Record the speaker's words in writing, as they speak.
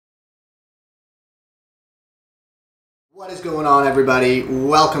What is going on, everybody?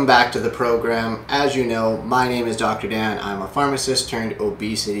 Welcome back to the program. As you know, my name is Dr. Dan. I'm a pharmacist turned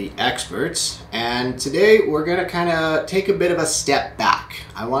obesity expert, and today we're going to kind of take a bit of a step back.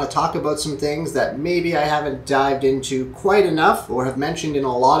 I want to talk about some things that maybe I haven't dived into quite enough or have mentioned in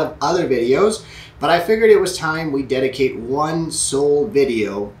a lot of other videos, but I figured it was time we dedicate one sole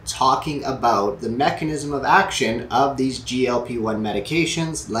video talking about the mechanism of action of these GLP-1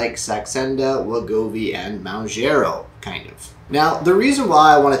 medications like Saxenda, Wegovy, and Mounjaro, kind of. Now, the reason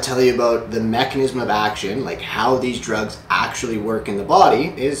why I want to tell you about the mechanism of action, like how these drugs actually work in the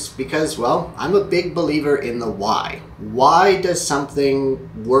body, is because, well, I'm a big believer in the why. Why does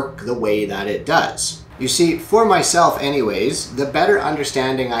something work the way that it does? You see, for myself anyways, the better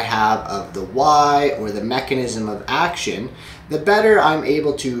understanding I have of the why or the mechanism of action, the better I'm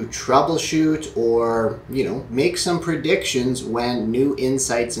able to troubleshoot or, make some predictions when new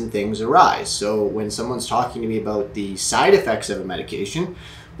insights and things arise. So when someone's talking to me about the side effects of a medication,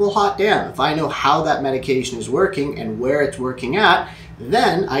 well, hot damn, if I know how that medication is working and where it's working at,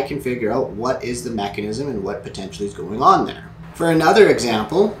 then I can figure out what is the mechanism and what potentially is going on there. For another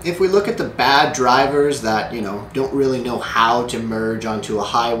example, if we look at the bad drivers that, don't really know how to merge onto a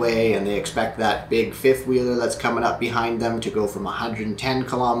highway and they expect that big fifth wheeler that's coming up behind them to go from 110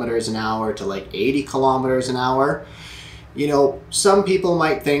 kilometers an hour to like 80 kilometers an hour, some people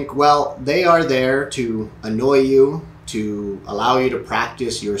might think, well, they are there to annoy you, to allow you to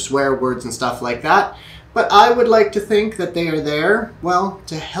practice your swear words and stuff like that. But I would like to think that they are there, well,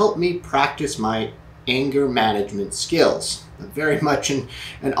 to help me practice my anger management skills. Very much an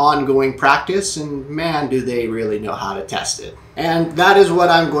ongoing practice, and man, do they really know how to test it. And that is what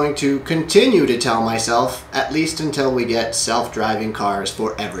I'm going to continue to tell myself, at least until we get self-driving cars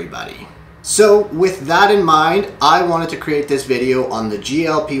for everybody. So with that in mind, I wanted to create this video on the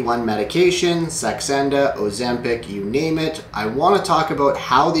GLP-1 medication, Saxenda, Ozempic, you name it. I want to talk about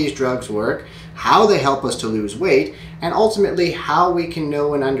how these drugs work, how they help us to lose weight, and ultimately how we can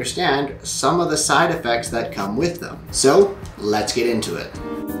know and understand some of the side effects that come with them. So let's get into it.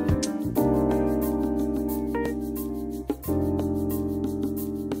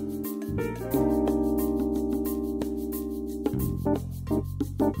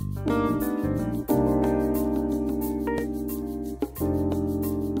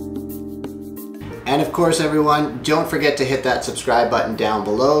 And of course, everyone, don't forget to hit that subscribe button down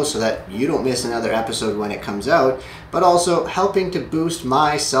below so that you don't miss another episode when it comes out, but also helping to boost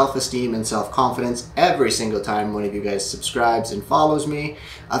my self-esteem and self-confidence every single time one of you guys subscribes and follows me.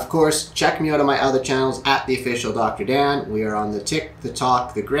 Of course, check me out on my other channels at The Official Dr. Dan. We are on the Tik, the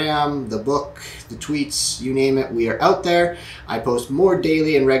Talk, the Gram, the Book, the Tweets, you name it, we are out there. I post more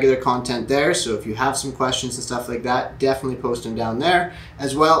daily and regular content there, so if you have some questions and stuff like that, definitely post them down there.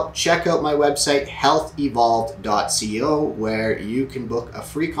 As well, check out my website, healthevolved.co, where you can book a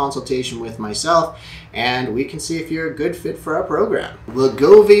free consultation with myself and we can see if you're a good fit for our program.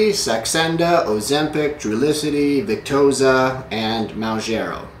 Wegovy, Saxenda, Ozempic, Trulicity, Victoza, and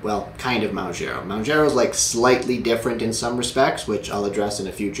Mounjaro. Well, kind of Mounjaro. Mounjaro is like slightly different in some respects, which I'll address in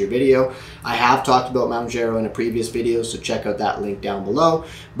a future video. I have talked about Mounjaro in a previous video, so check out that link down below,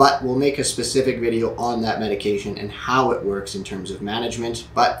 but we'll make a specific video on that medication and how it works in terms of management.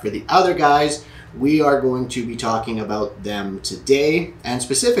 But for the other guys, we are going to be talking about them today, and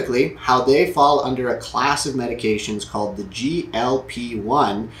specifically how they fall under a class of medications called the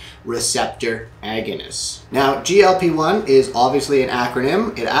GLP-1 receptor agonists. Now, GLP-1 is obviously an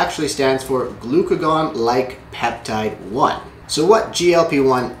acronym. It actually stands for glucagon-like peptide 1. So what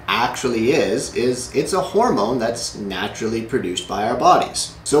GLP-1 actually is it's a hormone that's naturally produced by our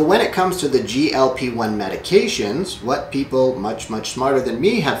bodies. So when it comes to the GLP-1 medications, what people much smarter than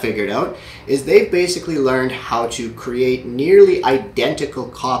me have figured out is they've basically learned how to create nearly identical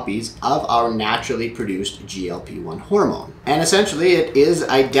copies of our naturally produced GLP-1 hormone. And essentially it is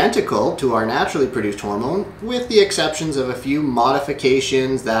identical to our naturally produced hormone, with the exceptions of a few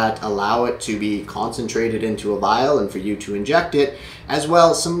modifications that allow it to be concentrated into a vial and for you to inject it, as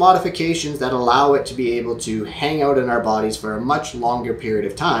well as some modifications that allow it to be able to hang out in our bodies for a much longer period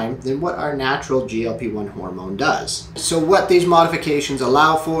of time than what our natural GLP-1 hormone does. So what these modifications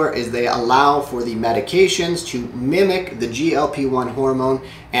allow for is they allow for the medications to mimic the GLP-1 hormone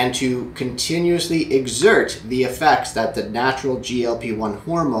and to continuously exert the effects that the natural GLP-1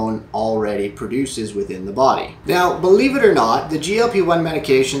 hormone already produces within the body. Now, believe it or not, the GLP-1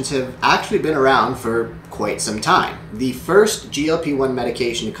 medications have actually been around for quite some time. The first GLP-1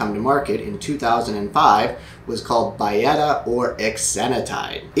 medication to come to market in 2005 was called Byetta or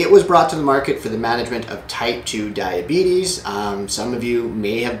exenatide. It was brought to the market for the management of type 2 diabetes. Some of you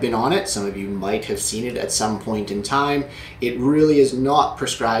may have been on it, some of you might have seen it at some point in time. It really is not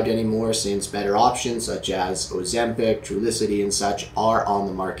prescribed anymore since better options such as Ozempic, Trulicity and such are on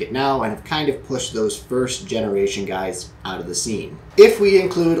the market now and have kind of pushed those first generation guys out of the scene. If we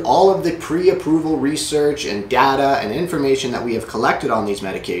include all of the pre-approval research and data and information that we have collected on these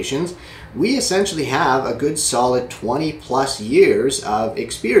medications, we essentially have a good solid 20 plus years of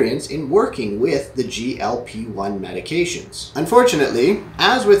experience in working with the GLP-1 medications. Unfortunately,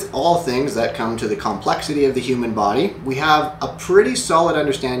 as with all things that come to the complexity of the human body, we have a pretty solid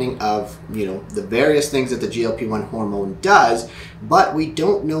understanding of, the various things that the GLP-1 hormone does, but we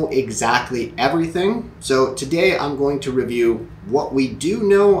don't know exactly everything. So today I'm going to review what we do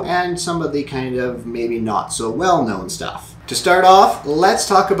know and some of the kind of maybe not so well-known stuff. To start off, let's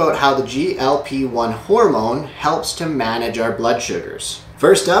talk about how the GLP-1 hormone helps to manage our blood sugars.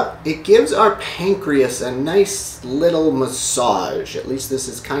 First up, it gives our pancreas a nice little massage. At least this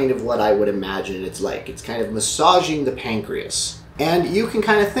is kind of what I would imagine it's like. It's kind of massaging the pancreas. And you can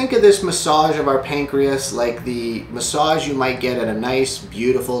kind of think of this massage of our pancreas like the massage you might get at a nice,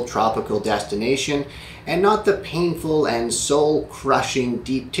 beautiful tropical destination, and not the painful and soul-crushing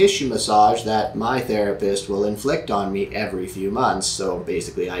deep tissue massage that my therapist will inflict on me every few months. So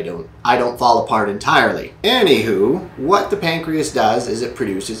basically I don't fall apart entirely. Anywho, what the pancreas does is it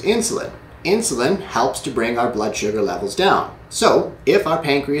produces insulin. Insulin helps to bring our blood sugar levels down. So if our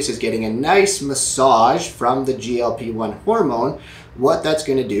pancreas is getting a nice massage from the GLP-1 hormone, what that's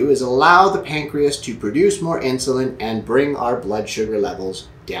going to do is allow the pancreas to produce more insulin and bring our blood sugar levels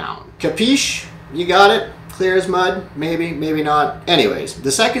down. Capiche? You got it? Clear as mud? Maybe, maybe not. Anyways,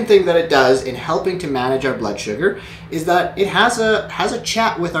 the second thing that it does in helping to manage our blood sugar is that it has a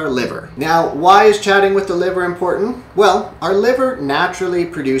chat with our liver. Now, why is chatting with the liver important? Well, our liver naturally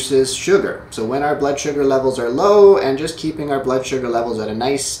produces sugar. So when our blood sugar levels are low and just keeping our blood sugar levels at a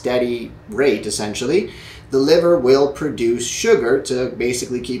nice steady rate, essentially, the liver will produce sugar to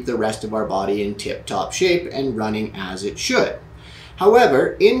basically keep the rest of our body in tip-top shape and running as it should.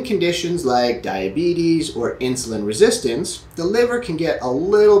 However, in conditions like diabetes or insulin resistance, the liver can get a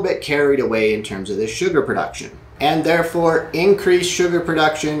little bit carried away in terms of the sugar production. And therefore, increased sugar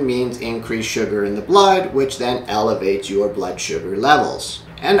production means increased sugar in the blood, which then elevates your blood sugar levels.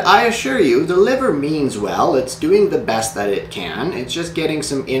 And I assure you, the liver means well. It's doing the best that it can. It's just getting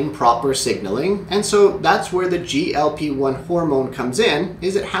some improper signaling. And so that's where the GLP-1 hormone comes in,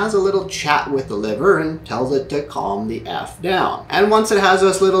 is it has a little chat with the liver and tells it to calm the F down. And once it has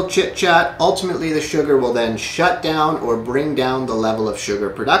this little chit chat, ultimately the sugar will then shut down or bring down the level of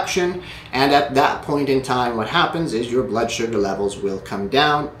sugar production. And at that point in time, what happens is your blood sugar levels will come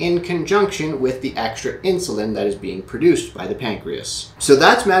down in conjunction with the extra insulin that is being produced by the pancreas. So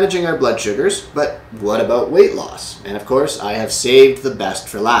that's managing our blood sugars, but what about weight loss? And of course, I have saved the best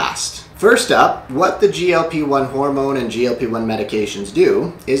for last. First up, what the GLP-1 hormone and GLP-1 medications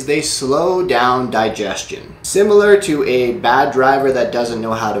do is they slow down digestion. Similar to a bad driver that doesn't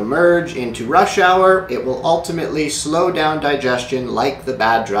know how to merge into rush hour, it will ultimately slow down digestion like the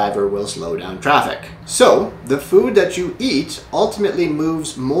bad driver will slow down traffic. So, the food that you eat ultimately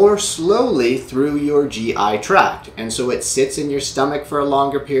moves more slowly through your GI tract. And so it sits in your stomach for a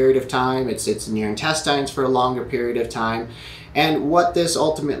longer period of time, it sits in your intestines for a longer period of time. And what this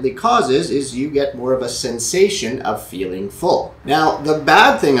ultimately causes is you get more of a sensation of feeling full. Now, the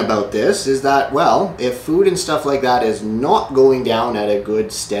bad thing about this is that, well, if food and stuff like that is not going down at a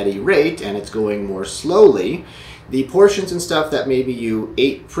good steady rate and it's going more slowly, the portions and stuff that maybe you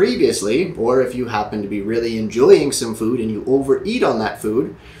ate previously, or if you happen to be really enjoying some food and you overeat on that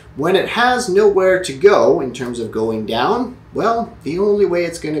food, when it has nowhere to go in terms of going down, well, the only way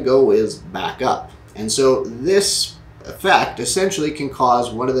it's going to go is back up. And so this effect essentially can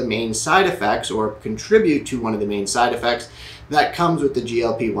cause one of the main side effects, or contribute to one of the main side effects that comes with the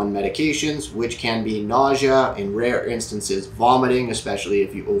GLP-1 medications, which can be nausea, in rare instances vomiting, especially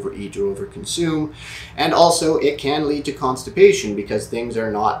if you overeat or overconsume, and also it can lead to constipation because things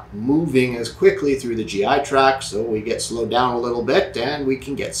are not moving as quickly through the GI tract, so we get slowed down a little bit and we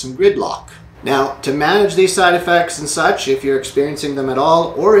can get some gridlock. Now, to manage these side effects and such, if you're experiencing them at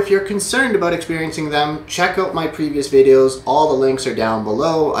all, or if you're concerned about experiencing them, check out my previous videos. All the links are down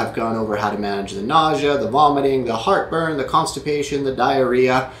below. I've gone over how to manage the nausea, the vomiting, the heartburn, the constipation, the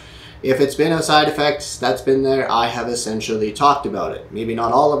diarrhea. If it's been a side effect that's been there, I have essentially talked about it. Maybe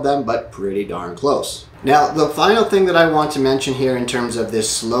not all of them, but pretty darn close. Now, the final thing that I want to mention here in terms of this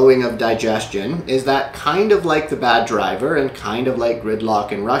slowing of digestion is that, kind of like the bad driver and kind of like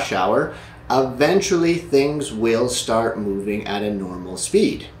gridlock and rush hour, eventually things will start moving at a normal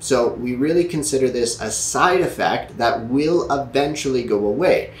speed. So we really consider this a side effect that will eventually go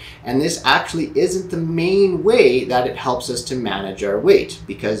away. And this actually isn't the main way that it helps us to manage our weight,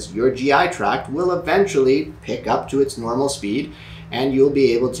 because your GI tract will eventually pick up to its normal speed and you'll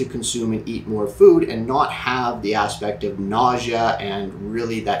be able to consume and eat more food and not have the aspect of nausea and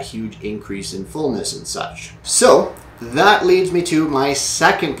really that huge increase in fullness and such. So that leads me to my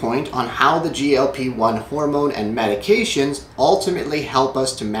second point on how the GLP-1 hormone and medications ultimately help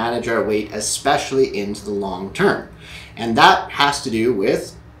us to manage our weight, especially into the long term. And that has to do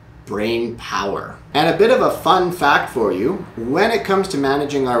with brain power. And a bit of a fun fact for you, when it comes to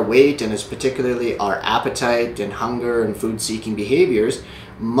managing our weight, and particularly our appetite and hunger and food-seeking behaviors,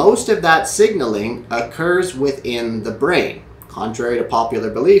 most of that signaling occurs within the brain. Contrary to popular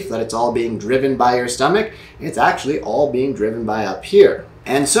belief that it's all being driven by your stomach, it's actually all being driven by up here.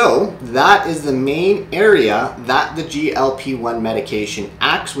 And so that is the main area that the GLP-1 medication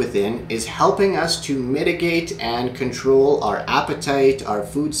acts within, is helping us to mitigate and control our appetite, our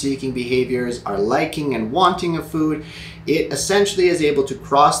food-seeking behaviors, our liking and wanting of food. It essentially is able to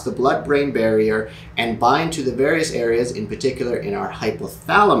cross the blood-brain barrier and bind to the various areas, in particular in our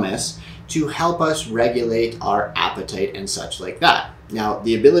hypothalamus, to help us regulate our appetite and such like that. Now,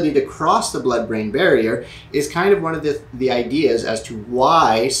 the ability to cross the blood-brain barrier is kind of one of the ideas as to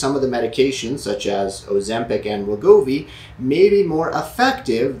why some of the medications, such as Ozempic and Wegovy, may be more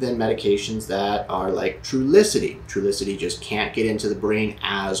effective than medications that are like Trulicity. Trulicity just can't get into the brain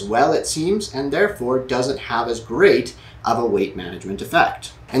as well, it seems, and therefore doesn't have as great of a weight management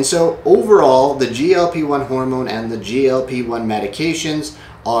effect. And so overall, the GLP-1 hormone and the GLP-1 medications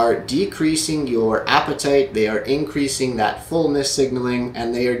are decreasing your appetite, they are increasing that fullness signaling,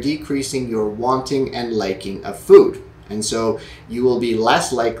 and they are decreasing your wanting and liking of food. And so you will be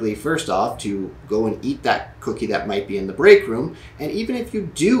less likely, first off, to go and eat that cookie that might be in the break room. And even if you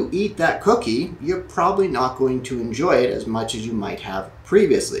do eat that cookie, you're probably not going to enjoy it as much as you might have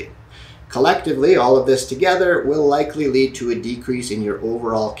previously. Collectively, all of this together will likely lead to a decrease in your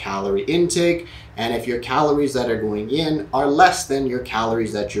overall calorie intake. And if your calories that are going in are less than your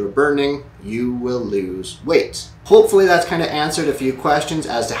calories that you're burning, you will lose weight. Hopefully that's kind of answered a few questions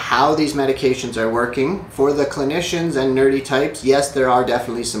as to how these medications are working. For the clinicians and nerdy types, yes, there are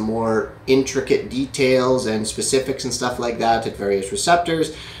definitely some more intricate details and specifics and stuff like that at various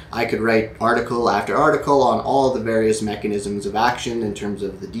receptors. I could write article after article on all the various mechanisms of action in terms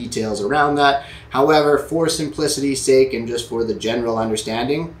of the details around that. However, for simplicity's sake and just for the general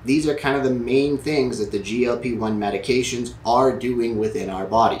understanding, these are kind of the main things that the GLP-1 medications are doing within our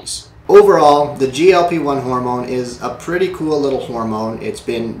bodies. Overall, the GLP-1 hormone is a pretty cool little hormone. It's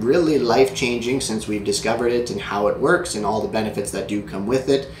been really life-changing since we've discovered it and how it works and all the benefits that do come with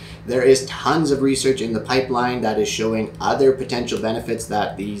it. There is tons of research in the pipeline that is showing other potential benefits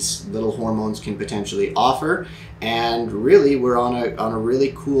that these little hormones can potentially offer. And really, we're on a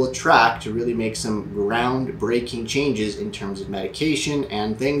really cool track to really make some groundbreaking changes in terms of medication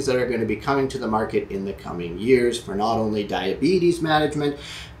and things that are going to be coming to the market in the coming years for not only diabetes management,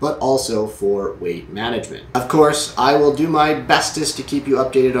 but also for weight management. Of course, I will do my bestest to keep you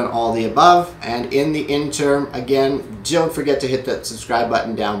updated on all the above. And in the interim, again, don't forget to hit that subscribe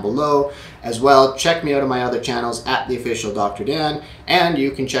button down below. As well, check me out on my other channels at The Official Dr. Dan, and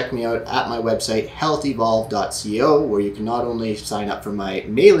you can check me out at my website, healthevolve.co, where you can not only sign up for my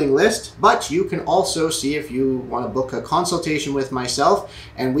mailing list, but you can also see if you want to book a consultation with myself,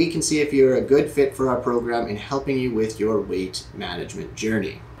 and we can see if you're a good fit for our program in helping you with your weight management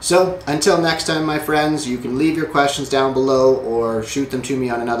journey. So until next time, my friends, you can leave your questions down below or shoot them to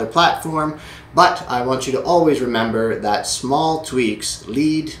me on another platform. But I want you to always remember that small tweaks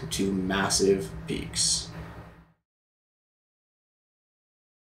lead to massive peaks.